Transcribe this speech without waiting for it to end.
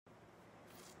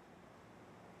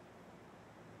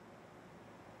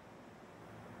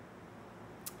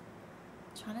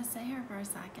trying to stay here for a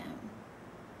second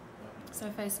so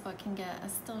Facebook can get a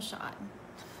still shot.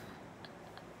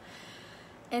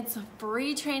 It's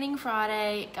Free Training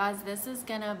Friday. Guys, this is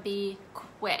gonna be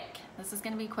quick. This is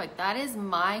gonna be quick. That is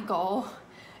my goal,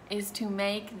 is to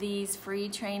make these Free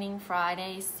Training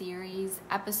Friday series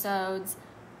episodes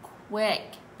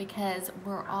quick, because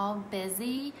we're all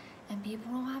busy and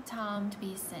people don't have time to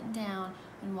be sitting down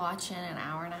and watching an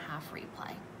hour-and-a-half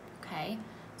replay, okay?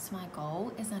 So my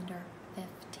goal is under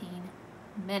 15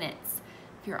 minutes.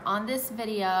 If you're on this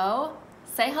video,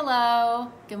 say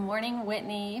hello. Good morning,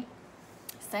 Whitney.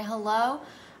 Say hello.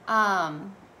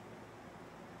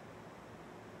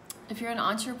 If you're an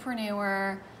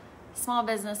entrepreneur, small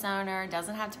business owner,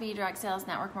 doesn't have to be direct sales,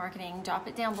 network marketing, drop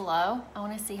it down below. I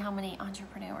want to see how many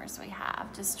entrepreneurs we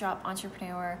have. Just drop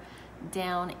entrepreneur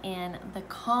down in the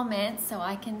comments so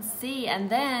I can see, and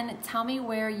then tell me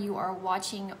where you are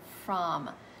watching from,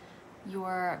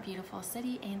 your beautiful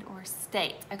city and or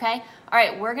state. Okay, all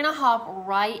right, we're gonna hop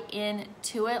right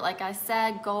into it. Like I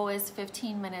said, goal is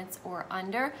 15 minutes or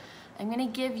under. I'm gonna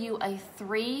give you a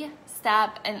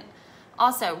 3-step, and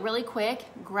also really quick,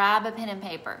 grab a pen and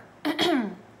paper.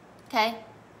 Okay,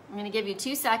 I'm gonna give you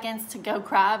 2 seconds to go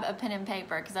grab a pen and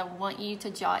paper, because I want you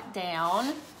to jot down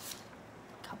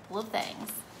a couple of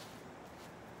things.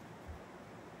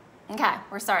 Okay,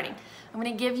 we're starting. I'm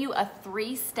gonna give you a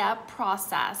 3-step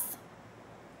process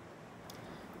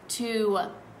to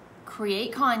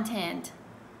create content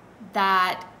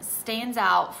that stands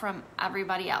out from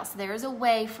everybody else. There's a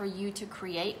way for you to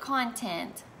create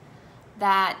content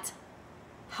that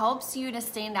helps you to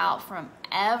stand out from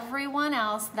everyone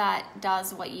else that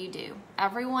does what you do.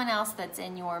 Everyone else that's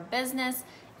in your business,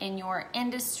 in your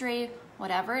industry,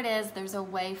 whatever it is, there's a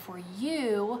way for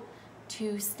you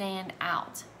to stand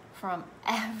out from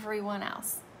everyone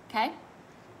else, okay?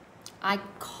 I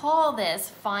call this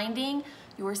finding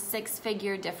your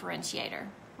 6-figure differentiator.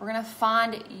 We're gonna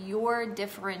find your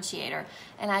differentiator,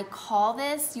 and I call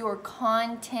this your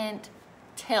content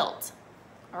tilt.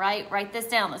 All right, write this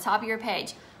down, the top of your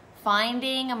page.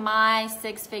 Finding my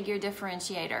 6-figure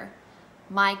differentiator,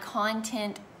 my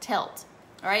content tilt.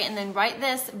 All right, and then write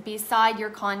this beside your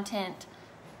content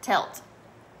tilt.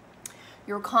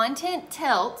 Your content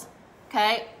tilt,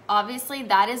 okay, obviously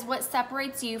that is what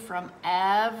separates you from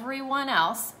everyone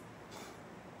else.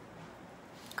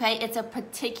 Okay, it's a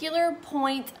particular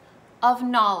point of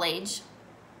knowledge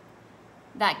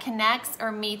that connects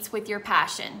or meets with your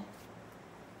passion.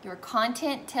 Your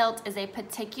content tilt is a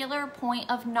particular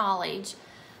point of knowledge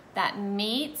that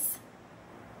meets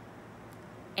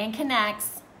and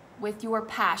connects with your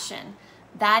passion.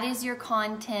 That is your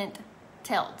content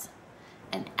tilt.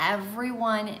 And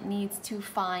everyone needs to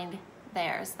find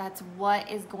theirs. That's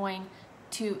what is going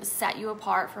to set you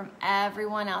apart from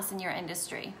everyone else in your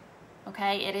industry.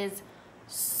 Okay, it is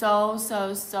so,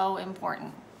 so, so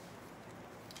important.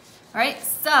 All right,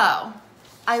 so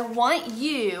I want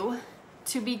you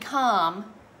to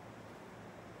become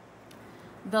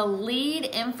the lead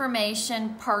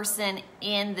information person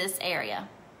in this area.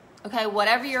 Okay,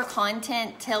 whatever your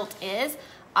content tilt is,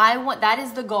 that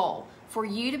is the goal, for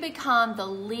you to become the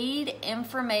lead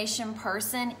information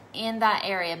person in that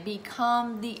area.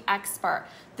 Become the expert.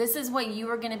 This is what you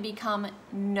are going to become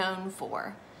known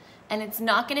for. And it's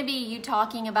not going to be you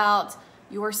talking about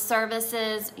your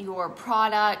services, your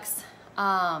products,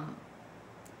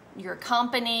 your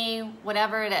company,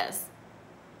 whatever it is.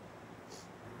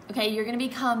 Okay, you're going to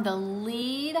become the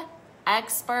lead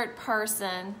expert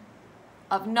person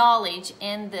of knowledge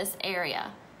in this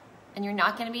area. And you're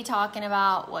not going to be talking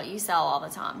about what you sell all the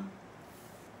time.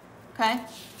 Okay?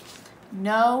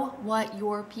 Know what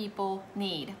your people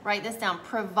need. Write this down.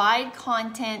 Provide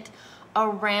content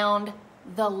around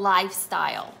the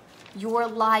lifestyle. Your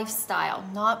lifestyle,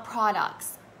 not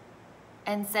products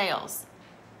and sales.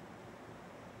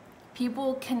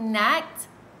 People connect,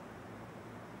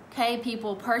 okay?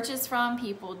 People purchase from,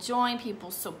 people join,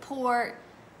 people support.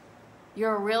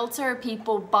 You're a realtor,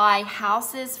 people buy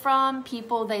houses from,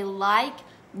 people they like,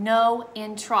 know,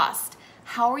 and trust.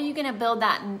 How are you gonna build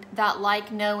that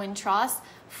like, know, and trust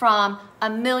from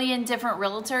a million different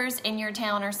realtors in your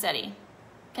town or city?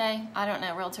 Okay, I don't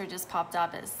know, realtor just popped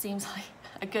up. It seems like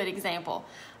a good example.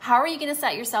 How are you gonna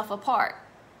set yourself apart?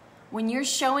 When you're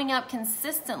showing up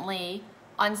consistently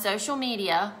on social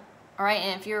media, all right,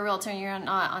 and if you're a realtor and you're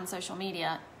not on social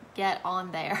media, get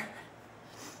on there.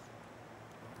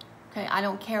 Okay, I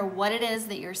don't care what it is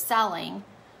that you're selling,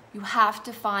 you have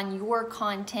to find your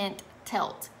content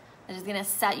tilt that is gonna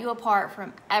set you apart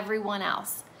from everyone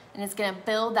else. And it's gonna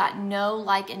build that know,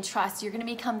 like, and trust. You're gonna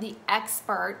become the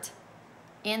expert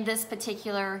in this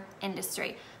particular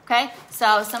industry. Okay,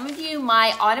 so some of you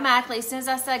might automatically, as soon as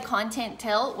I said content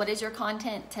tilt, what is your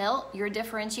content tilt? Your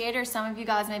differentiator. Some of you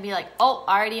guys may be like, oh,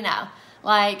 I already know.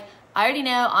 Like, I already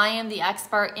know I am the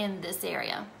expert in this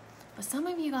area. But some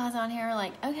of you guys on here are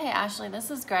like, okay, Ashley, this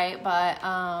is great, but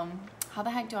how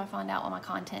the heck do I find out what my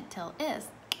content tilt is?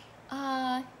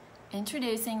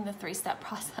 Introducing the 3-step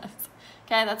process.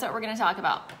 Okay, that's what we're going to talk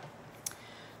about.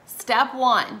 Step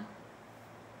 1.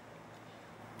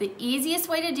 The easiest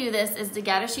way to do this is to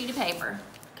get a sheet of paper.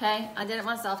 Okay, I did it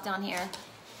myself down here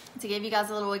to give you guys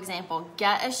a little example.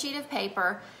 Get a sheet of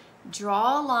paper,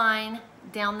 draw a line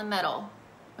down the middle.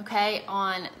 Okay,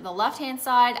 on the left-hand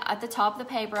side at the top of the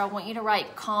paper, I want you to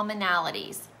write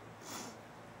commonalities.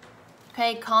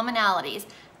 Okay, commonalities.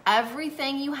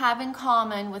 Everything you have in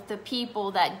common with the people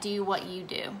that do what you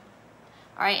do.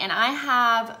 All right, and I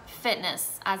have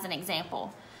fitness as an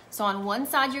example. So on one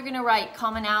side, you're gonna write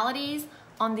commonalities.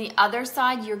 On the other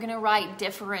side, you're gonna write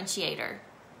differentiator.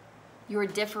 Your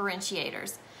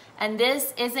differentiators. And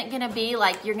this isn't gonna be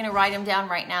like you're gonna write them down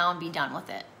right now and be done with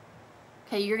it.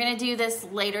 Okay, you're gonna do this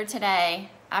later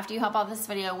today after you hop off this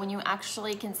video when you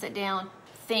actually can sit down,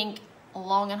 think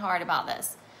long and hard about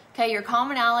this. Okay, your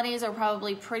commonalities are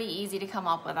probably pretty easy to come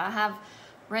up with. I have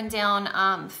written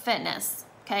down fitness.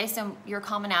 Okay, so your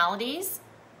commonalities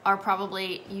are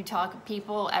probably,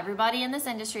 everybody in this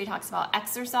industry talks about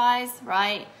exercise,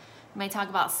 right? You may talk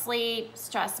about sleep,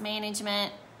 stress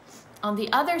management. On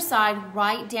the other side,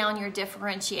 write down your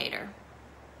differentiator.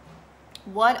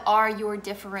 What are your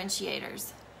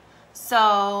differentiators?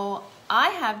 So I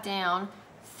have down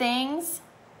things,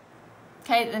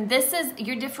 okay, and this is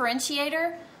your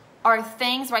differentiator are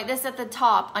things, right? This at the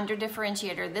top under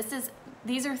differentiator.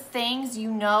 These are things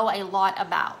you know a lot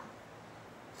about.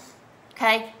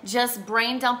 Okay, just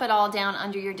brain dump it all down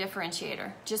under your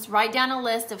differentiator. Just write down a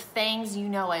list of things you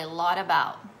know a lot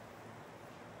about.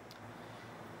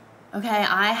 Okay,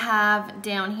 I have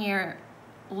down here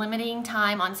limiting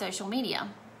time on social media.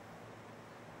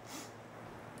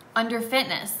 Under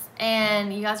fitness,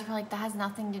 and you guys are probably like, that has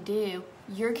nothing to do.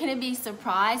 You're gonna be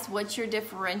surprised what your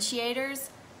differentiators,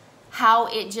 how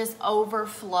it just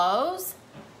overflows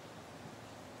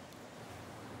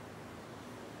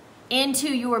into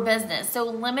your business. So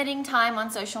limiting time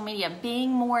on social media, being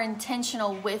more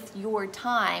intentional with your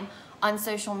time on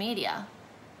social media.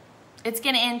 It's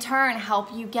gonna in turn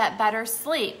help you get better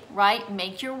sleep, right?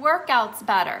 Make your workouts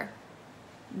better.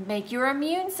 Make your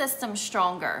immune system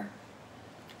stronger.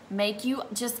 Make you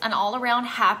just an all-around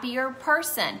happier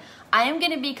person. I am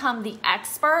gonna become the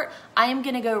expert. I am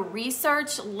gonna go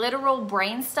research literal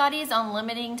brain studies on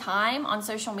limiting time on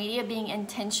social media, being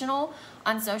intentional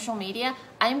on social media.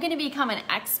 I'm gonna become an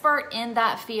expert in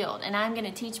that field, and I'm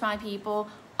gonna teach my people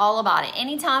all about it.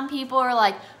 Anytime people are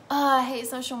like, oh, I hate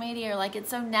social media, or like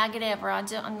it's so negative, or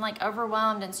I'm like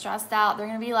overwhelmed and stressed out, they're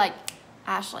gonna be like,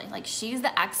 Ashley, like she's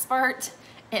the expert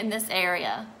in this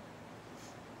area.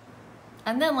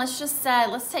 And then let's just say,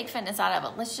 let's take fitness out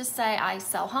of it. Let's just say I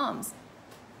sell homes.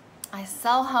 I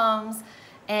sell homes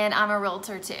and I'm a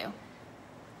realtor too.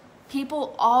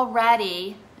 People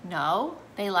already know,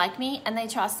 they like me and they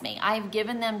trust me. I've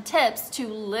given them tips to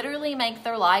literally make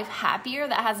their life happier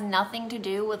that has nothing to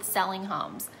do with selling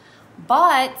homes.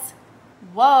 But,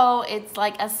 whoa, it's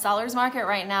like a seller's market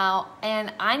right now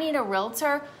and I need a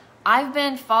realtor. I've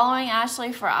been following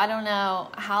Ashley for I don't know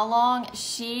how long.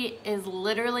 She is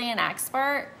literally an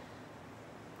expert.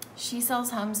 She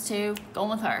sells homes too. Go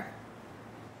with her.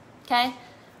 Okay?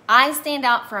 I stand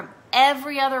out from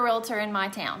every other realtor in my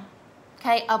town.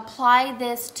 Okay? Apply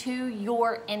this to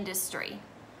your industry.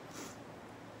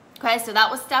 Okay, so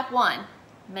that was step 1.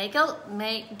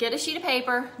 Get a sheet of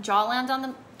paper, draw a line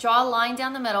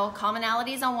down the middle,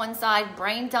 commonalities on one side,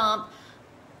 brain dump,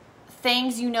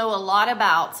 things you know a lot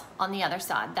about on the other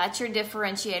side. That's your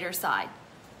differentiator side.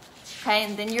 Okay,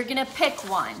 and then you're gonna pick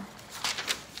one.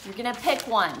 You're gonna pick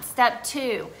one. Step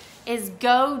 2 is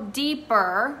go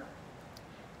deeper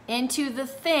into the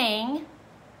things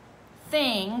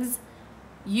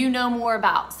you know more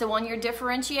about. So on your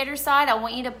differentiator side, I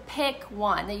want you to pick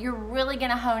one that you're really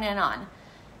gonna hone in on.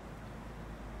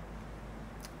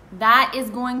 That is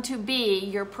going to be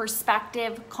your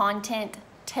perspective content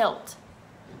tilt.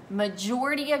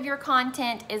 Majority of your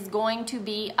content is going to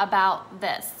be about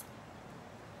this.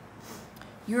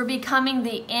 You're becoming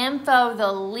the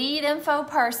lead info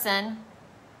person,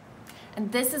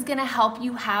 and this is gonna help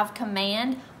you have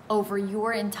command over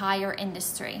your entire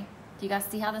industry. Do you guys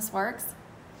see how this works?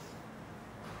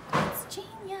 It's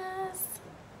genius.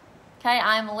 Okay,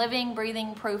 I'm living,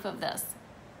 breathing proof of this.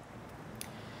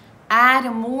 Add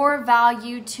more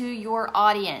value to your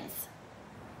audience.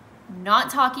 not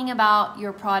talking about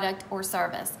your product or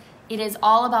service. It is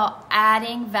all about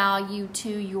adding value to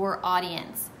your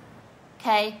audience,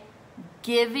 okay?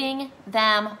 Giving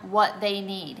them what they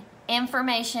need,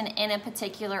 information in a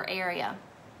particular area.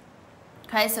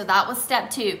 Okay, so that was step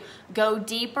 2. Go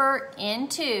deeper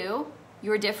into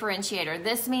your differentiator.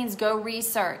 This means go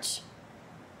research.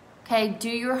 Okay, do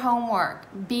your homework.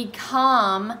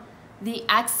 Become the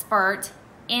expert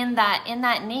in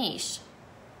that niche.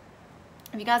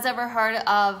 Have you guys ever heard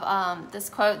of this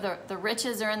quote, the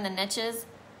riches are in the niches?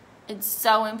 It's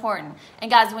so important.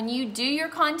 And guys, when you do your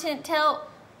content tilt,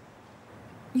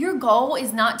 your goal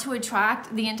is not to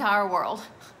attract the entire world,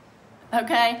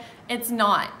 okay? It's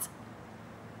not.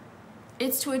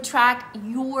 It's to attract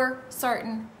your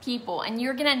certain people, and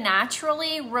you're gonna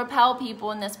naturally repel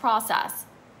people in this process.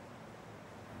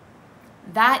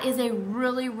 That is a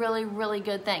really, really, really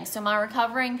good thing. So my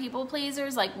recovering people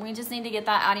pleasers, like, we just need to get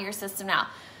that out of your system now.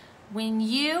 When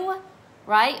you,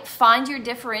 right, find your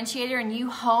differentiator and you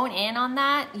hone in on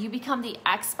that, you become the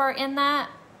expert in that,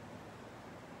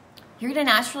 you're gonna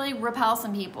naturally repel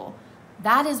some people.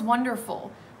 That is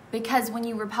wonderful, because when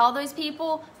you repel those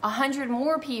people, 100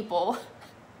 more people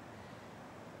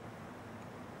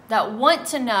that want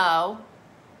to know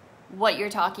what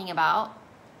you're talking about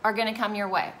are gonna come your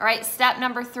way. All right, step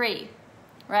number 3,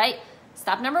 right?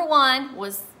 Step number 1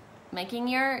 was making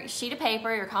your sheet of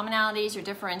paper, your commonalities, your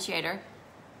differentiator.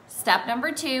 Step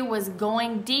number 2 was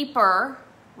going deeper,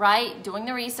 right? Doing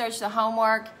the research, the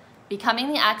homework,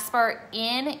 becoming the expert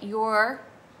in your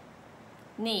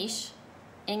niche,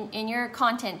 in your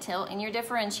content tilt, in your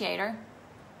differentiator.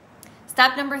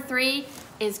 Step number 3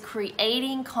 is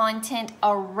creating content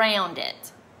around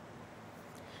it.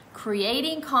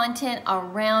 Creating content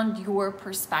around your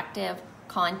perspective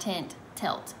content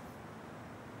tilt.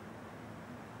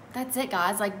 That's it,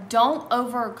 guys. Like, don't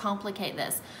overcomplicate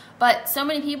this. But so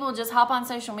many people just hop on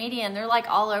social media and they're like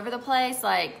all over the place,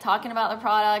 like talking about the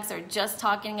products or just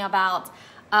talking about,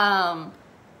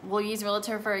 we'll use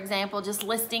Realtor for example, just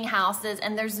listing houses,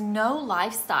 and there's no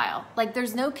lifestyle. Like,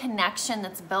 there's no connection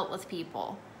that's built with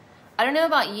people. I don't know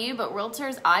about you, but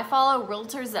realtors I follow,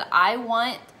 realtors that I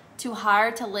want to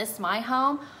hire to list my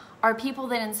home, are people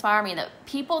that inspire me, that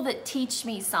people that teach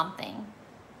me something,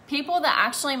 people that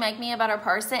actually make me a better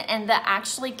person and that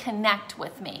actually connect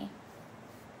with me.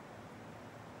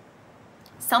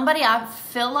 Somebody I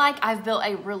feel like I've built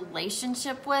a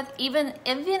relationship with, even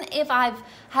if I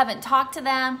haven't talked to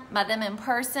them, met them in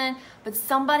person, but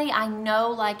somebody I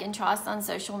know, like, and trust on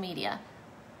social media,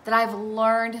 that I've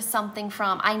learned something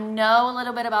from. I know a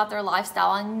little bit about their lifestyle.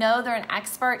 I know they're an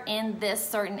expert in this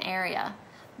certain area.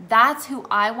 That's who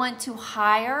I want to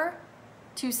hire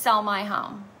to sell my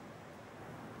home.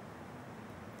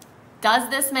 Does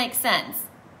this make sense?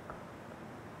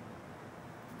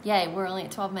 Yay, we're only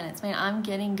at 12 minutes. Man, I'm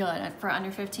getting good for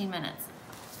under 15 minutes.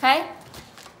 Okay?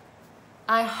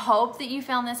 I hope that you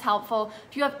found this helpful.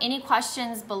 If you have any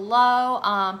questions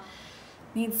below,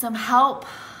 need some help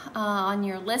on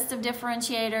your list of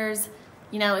differentiators,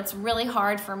 you know, it's really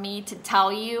hard for me to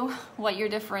tell you what your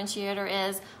differentiator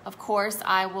is. Of course,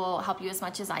 I will help you as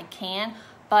much as I can,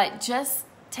 but just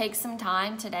take some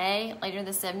time today, later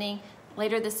this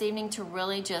evening to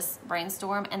really just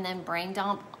brainstorm and then brain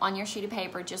dump on your sheet of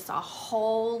paper just a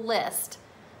whole list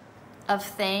of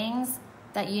things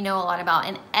that you know a lot about.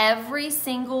 And every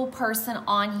single person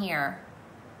on here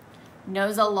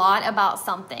knows a lot about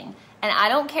something. And I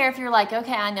don't care if you're like,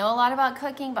 okay, I know a lot about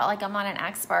cooking, but like, I'm not an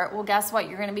expert. Well, guess what?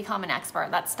 You're going to become an expert.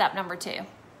 That's step number 2.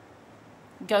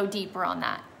 Go deeper on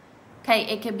that. Okay,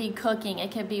 it could be cooking,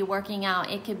 it could be working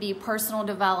out, it could be personal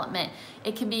development,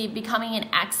 it could be becoming an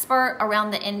expert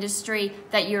around the industry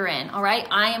that you're in, all right?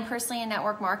 I am personally in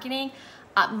network marketing.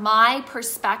 My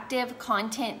perspective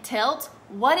content tilt,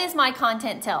 what is my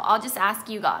content tilt? I'll just ask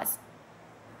you guys.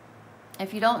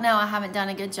 If you don't know, I haven't done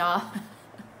a good job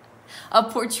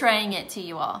of portraying it to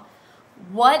you all.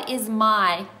 What is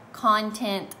my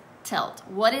content tilt?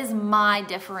 What is my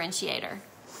differentiator?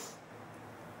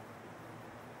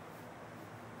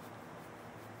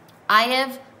 I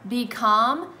have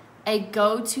become a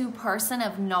go-to person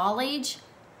of knowledge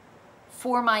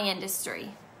for my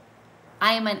industry.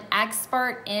 I am an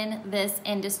expert in this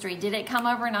industry. Did it come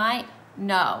overnight?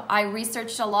 No. I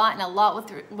researched a lot, and a lot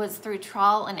was through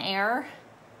trial and error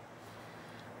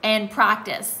and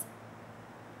practice.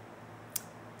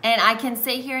 And I can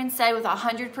sit here and say with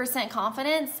 100%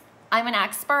 confidence, I'm an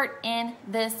expert in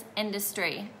this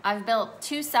industry. I've built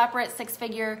 2 separate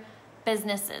 6-figure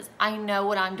businesses. I know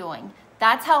what I'm doing.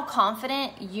 That's how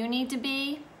confident you need to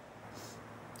be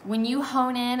when you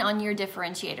hone in on your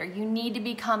differentiator. You need to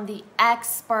become the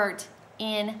expert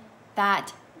in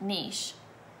that niche.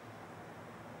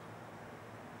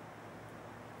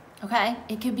 Okay?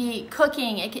 It could be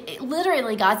cooking.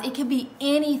 Literally, guys, it could be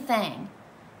anything.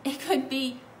 It could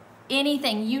be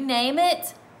anything. You name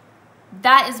it,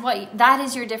 that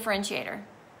is your differentiator.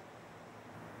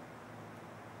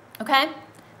 Okay?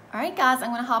 All right, guys, I'm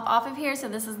going to hop off of here so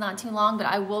this is not too long, but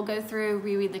I will go through,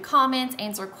 reread the comments,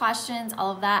 answer questions,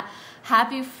 all of that.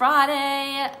 Happy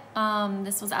Friday.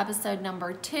 This was episode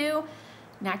number 2.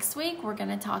 Next week, we're going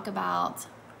to talk about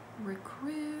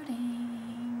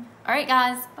recruiting. All right,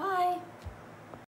 guys, bye.